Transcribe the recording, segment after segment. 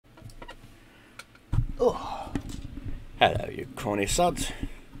Oh, hello, you corny sods.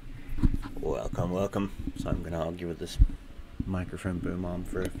 Welcome, welcome. So I'm going to argue with this microphone boom arm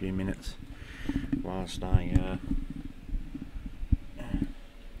for a few minutes whilst I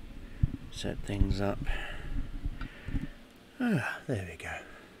set things up. Ah, there we go.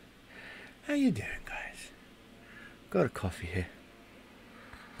 How you doing, guys? Got a coffee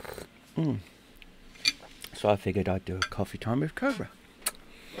here. So I figured I'd do a coffee time with Cobra.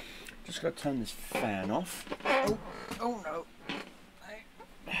 Just got to turn this fan off. Oh no.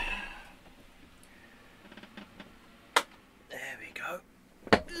 There we go.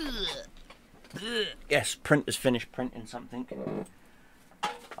 Yes, printer's finished printing something.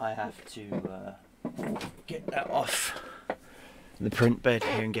 I have to get that off the print bed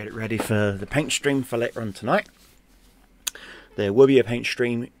here and get it ready for the paint stream for later on tonight. There will be a paint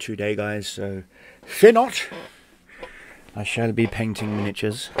stream today, guys, so fear not. I shall be painting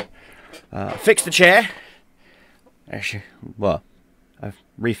miniatures. Fixed the chair. Actually, well, I've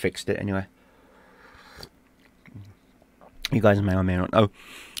refixed it anyway. You guys may or may not know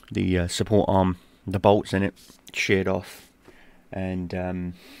the support arm, the bolts in it, sheared off, and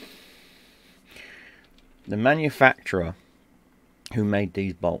the manufacturer who made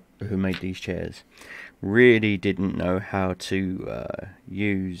these chairs really didn't know how to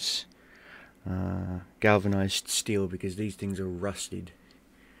use galvanized steel, because these things are rusted.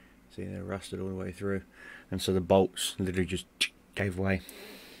 See, they're rusted all the way through, and so the bolts literally just gave way.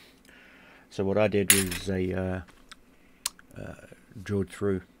 So what I did was I drilled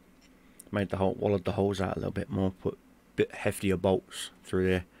through, made the hole, wallowed the holes out a little bit more, put a bit heftier bolts through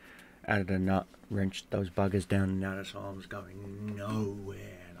there, added a nut, wrenched those buggers down, and now this arm's going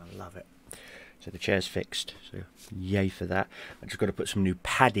nowhere, and I love it. So the chair's fixed, so yay for that. I just got to put some new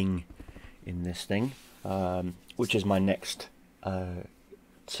padding in this thing, which is my next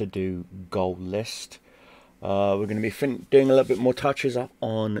to-do goal list. We're going to be doing a little bit more touches up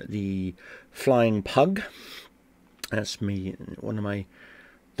on the Flying Pug. That's me, one of my,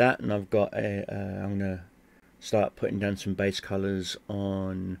 that, and I've got a, I'm going to start putting down some base colours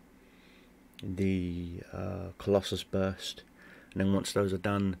on the Colossus Burst, and then once those are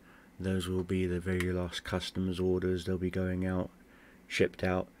done, those will be the very last customers orders. They'll be going out, shipped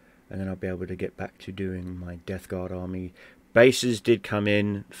out, and then I'll be able to get back to doing my Death Guard army. Bases did come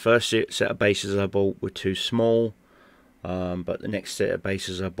in. First set of bases I bought were too small, but the next set of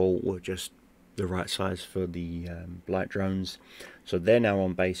bases I bought were just the right size for the light drones. So they're now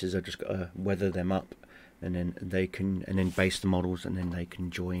on bases. I just got to weather them up, and then they can, and then base the models, and then they can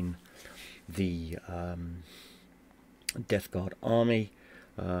join the Death Guard army.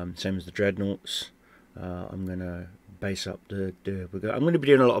 Same as the dreadnoughts. I'm gonna base up I'm gonna be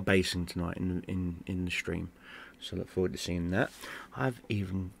doing a lot of basing tonight in the stream, so look forward to seeing that. I've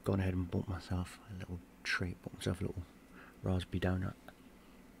even gone ahead and bought myself a little treat, bought myself a little raspberry donut.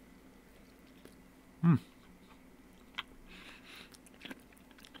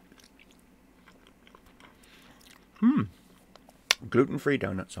 Gluten-free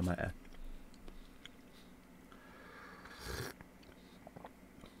donuts, I might add.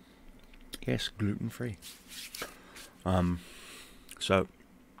 Yes, gluten-free. So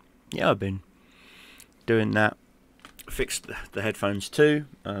yeah, I've been doing that. Fixed the headphones too.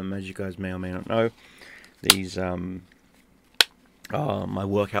 As you guys may or may not know, these are my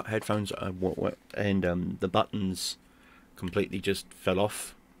workout headphones, and the buttons completely just fell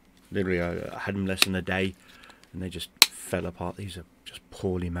off. Literally, I had them less than a day, and they just fell apart. These are just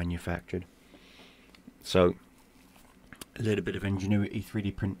poorly manufactured. So a little bit of ingenuity,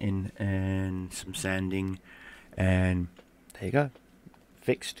 3D printing, and some sanding, and there you go,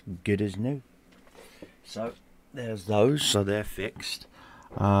 fixed, good as new. So there's those, so they're fixed.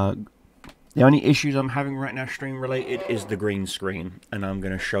 The only issues I'm having right now, stream related, is the green screen, and I'm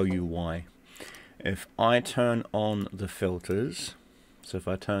going to show you why. If I turn on the filters, so if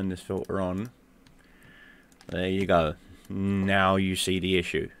I turn this filter on, there you go. Now you see the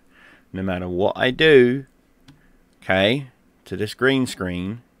issue. No matter what I do, okay, to this green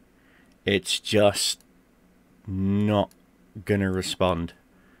screen, it's just not gonna respond.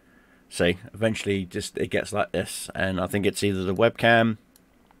 See, eventually just it gets like this, and I think it's either the webcam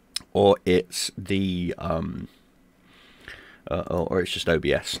or it's the or it's just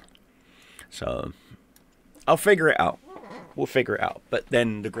OBS. So I'll figure it out. We'll figure it out. But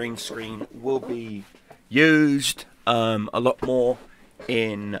then the green screen will be used a lot more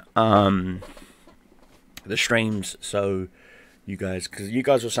in the streams, so you guys, because you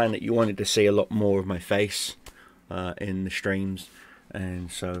guys were saying that you wanted to see a lot more of my face in the streams,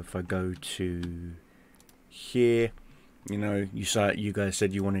 and so if I go to here, you know, you guys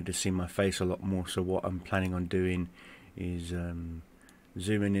said you wanted to see my face a lot more, so what I'm planning on doing is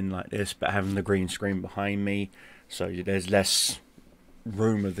zooming in like this, but having the green screen behind me, so there's less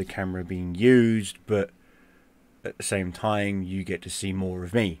room of the camera being used, but at the same time you get to see more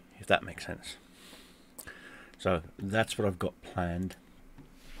of me, if that makes sense. So that's what I've got planned.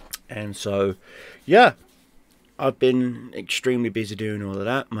 And so yeah, I've been extremely busy doing all of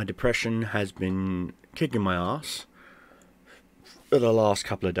that. My depression has been kicking my ass for the last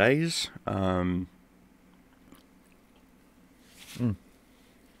couple of days. Bloody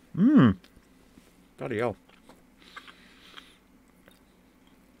hell.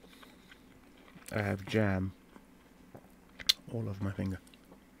 I have jam all over my finger.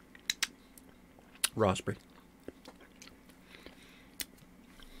 Raspberry.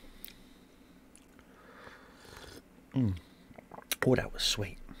 Oh, that was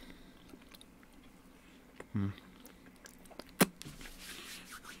sweet.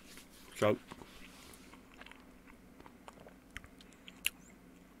 So,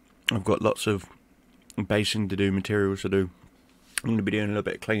 I've got lots of basing to do, materials to do. I'm going to be doing a little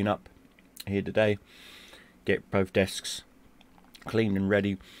bit of clean up here today. Get both desks clean and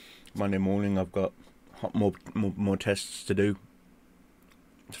ready. Monday morning I've got more tests to do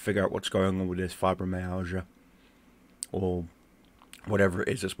to figure out what's going on with this fibromyalgia or whatever it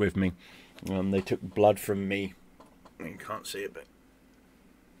is that's with me. They took blood from me. You can't see it, but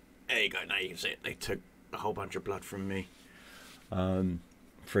there you go, now you can see it. They took a whole bunch of blood from me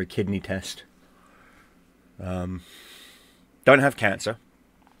for a kidney test. Don't have cancer.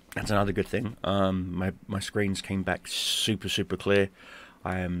 That's another good thing. My screens came back super clear.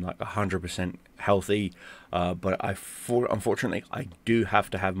 I am like 100% healthy, but unfortunately I do have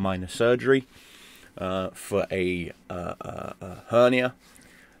to have minor surgery for a hernia.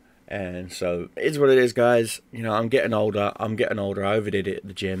 And so it's what it is, guys. You know, I'm getting older. I overdid it at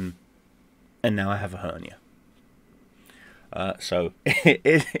the gym, and now I have a hernia. So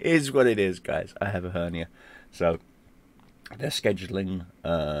it is what it is, guys. I have a hernia. So they're scheduling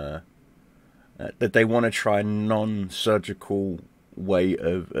that they want to try a non-surgical way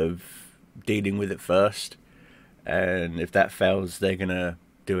of dealing with it first, and if that fails, they're gonna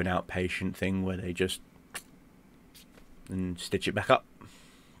do an outpatient thing where they just stitch it back up.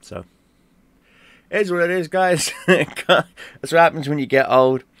 So it is what it is, guys. That's what happens when you get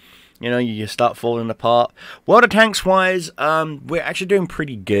old. You know, you start falling apart. World of Tanks wise, we're actually doing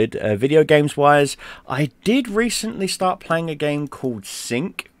pretty good. Video games wise, I did recently start playing a game called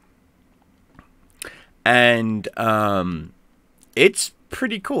Sync, and it's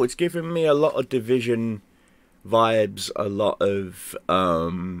pretty cool. It's giving me a lot of Division vibes, a lot of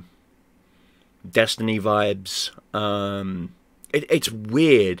Destiny vibes. It's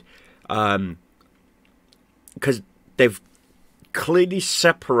weird because they've clearly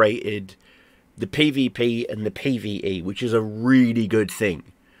separated the PvP and the PvE, which is a really good thing.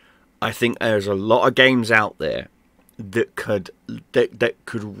 I think there's a lot of games out there that could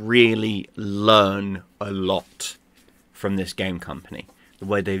really learn a lot from this game company, the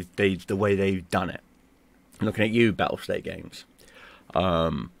way they've done it. Looking at you, Battlestate Games.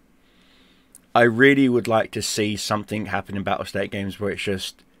 I really would like to see something happen in Battlestate Games where it's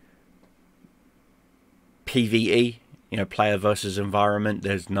just PvE, you know, player versus environment.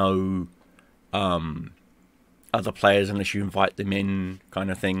 There's no other players unless you invite them in,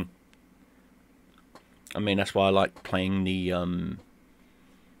 kind of thing. I mean, that's why I like playing the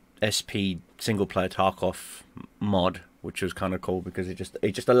SP single player Tarkov mod, which was kind of cool because it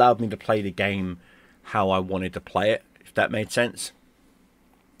just allowed me to play the game how I wanted to play it, if that made sense,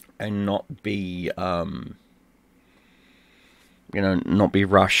 and not be not be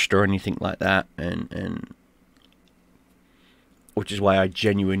rushed or anything like that, and which is why I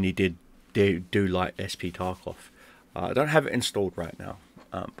genuinely do like SP Tarkov. I don't have it installed right now,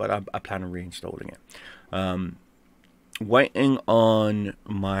 but I plan on reinstalling it. Waiting on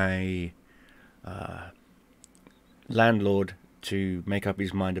my landlord to make up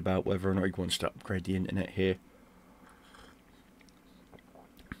his mind about whether or not he wants to upgrade the internet here.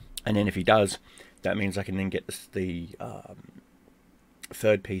 And then if he does, that means I can then get the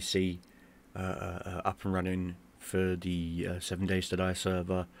third PC up and running for the 7 Days to Die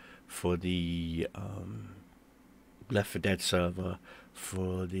server, for the Left 4 Dead server,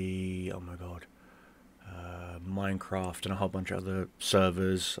 for the, oh my god, Minecraft and a whole bunch of other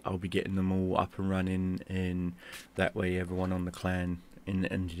servers. I'll be getting them all up and running, and that way everyone on the clan in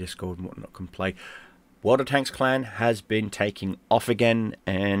the Discord and whatnot can play. World of Tanks clan has been taking off again,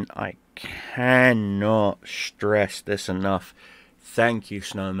 and I cannot stress this enough. Thank you,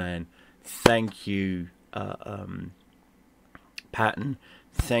 Snowman. Thank you, pattern.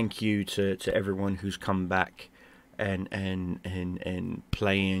 Thank you to everyone who's come back and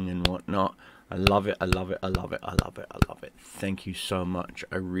playing and whatnot. I love it. I love it. I love it. I love it. I love it. Thank you so much.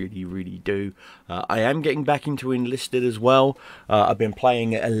 I really, really do. I am getting back into Enlisted as well. I've been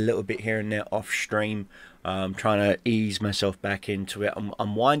playing it a little bit here and there off stream. Trying to ease myself back into it.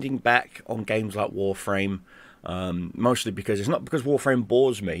 I'm winding back on games like Warframe. Mostly because it's not because Warframe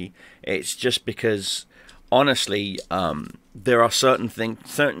bores me. It's just because, honestly, there are certain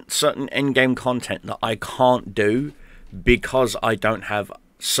end game content that I can't do because I don't have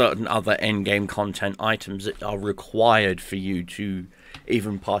certain other end game content items that are required for you to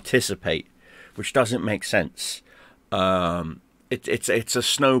even participate, which doesn't make sense. It's a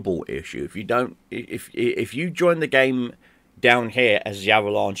snowball issue. If you join the game down here as the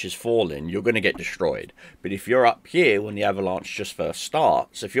avalanche is falling, you're going to get destroyed. But if you're up here when the avalanche just first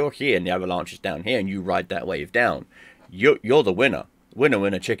starts, if you're here and the avalanche is down here and you ride that wave down, you're the winner.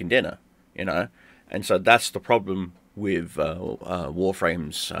 Winner, chicken dinner, you know. And so that's the problem with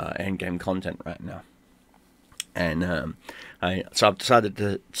Warframe's endgame content right now. And so I've decided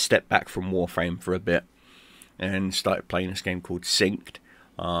to step back from Warframe for a bit and started playing this game called Synced.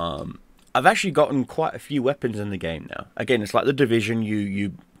 I've actually gotten quite a few weapons in the game now. Again, it's like The Division.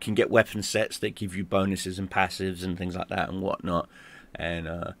 You can get weapon sets that give you bonuses and passives and things like that and whatnot. And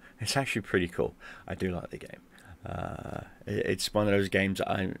it's actually pretty cool. I do like the game. It's one of those games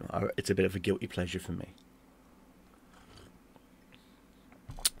that it's a bit of a guilty pleasure for me.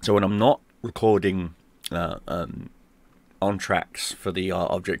 So when I'm not recording on tracks for the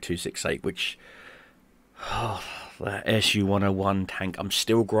Object 268, which that SU-101 tank, I'm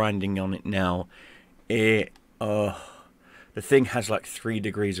still grinding on it now. The thing has like 3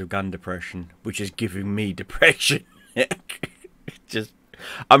 degrees of gun depression, which is giving me depression.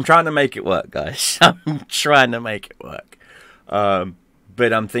 I'm trying to make it work, guys. I'm trying to make it work.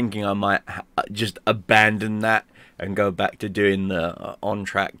 But I'm thinking I might just abandon that and go back to doing the on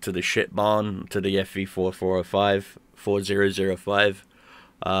track to the shit barn, to the FV4405, 4005,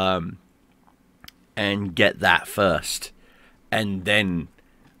 and get that first, and then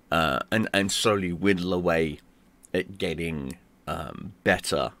and slowly whittle away at getting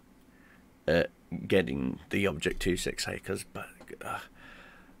better at getting the Object 268. Because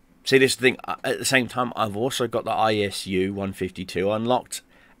see, this thing at the same time, I've also got the ISU 152 unlocked,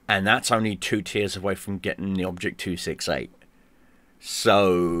 and that's only 2 tiers away from getting the Object 268.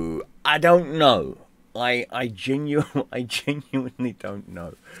 So I don't know. I genuinely don't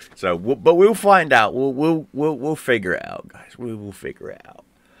know. So, but we'll find out. We'll figure it out, guys. We will figure it out.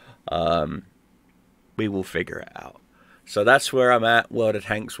 We will figure it out. So that's where I'm at, World of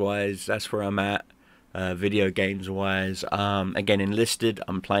Tanks wise. That's where I'm at, video games wise. Again, Enlisted,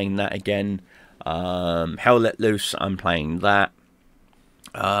 I'm playing that again. Hell Let Loose, I'm playing that.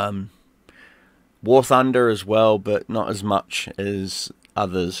 War Thunder as well, but not as much as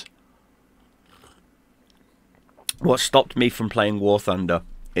others. What stopped me from playing War Thunder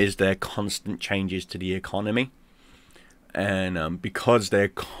is their constant changes to the economy. And because they're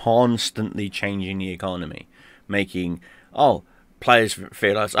constantly changing the economy, making, players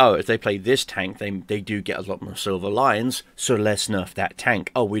feel like, if they play this tank, they do get a lot more silver lions, so let's nerf that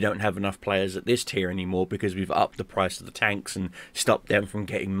tank. We don't have enough players at this tier anymore because we've upped the price of the tanks and stopped them from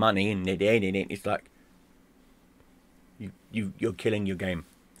getting money. And it's like, you're killing your game.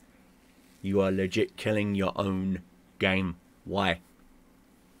 You are legit killing your own game. Why?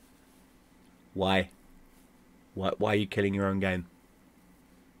 Why are you killing your own game?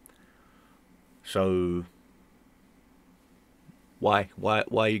 So why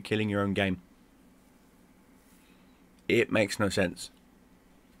are you killing your own game? It makes no sense,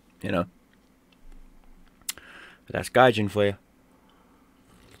 you know. But that's Gaijin for you.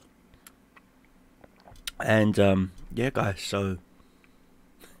 And yeah, guys, so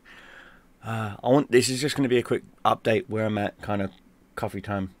this is just going to be a quick update where I'm at, kind of coffee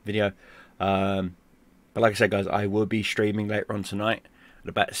time video. But like I said, guys, I will be streaming later on tonight at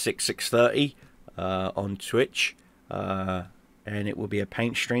about 6:30 on Twitch, and it will be a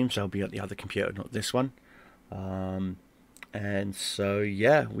paint stream, so I'll be at the other computer, not this one. And so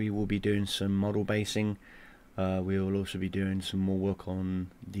yeah, we will be doing some model basing. We will also be doing some more work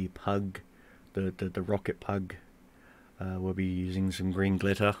on the pug, the rocket pug. We'll be using some green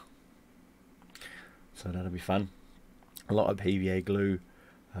glitter, so that'll be fun. A lot of PVA glue.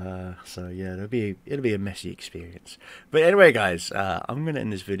 So yeah, it'll be a messy experience. But anyway, guys, I'm gonna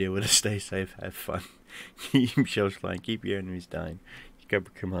end this video with a stay safe, have fun, keep shells flying, keep your enemies dying.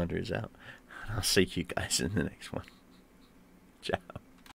 Cobra Commander is out. I'll see you guys in the next one. Ciao.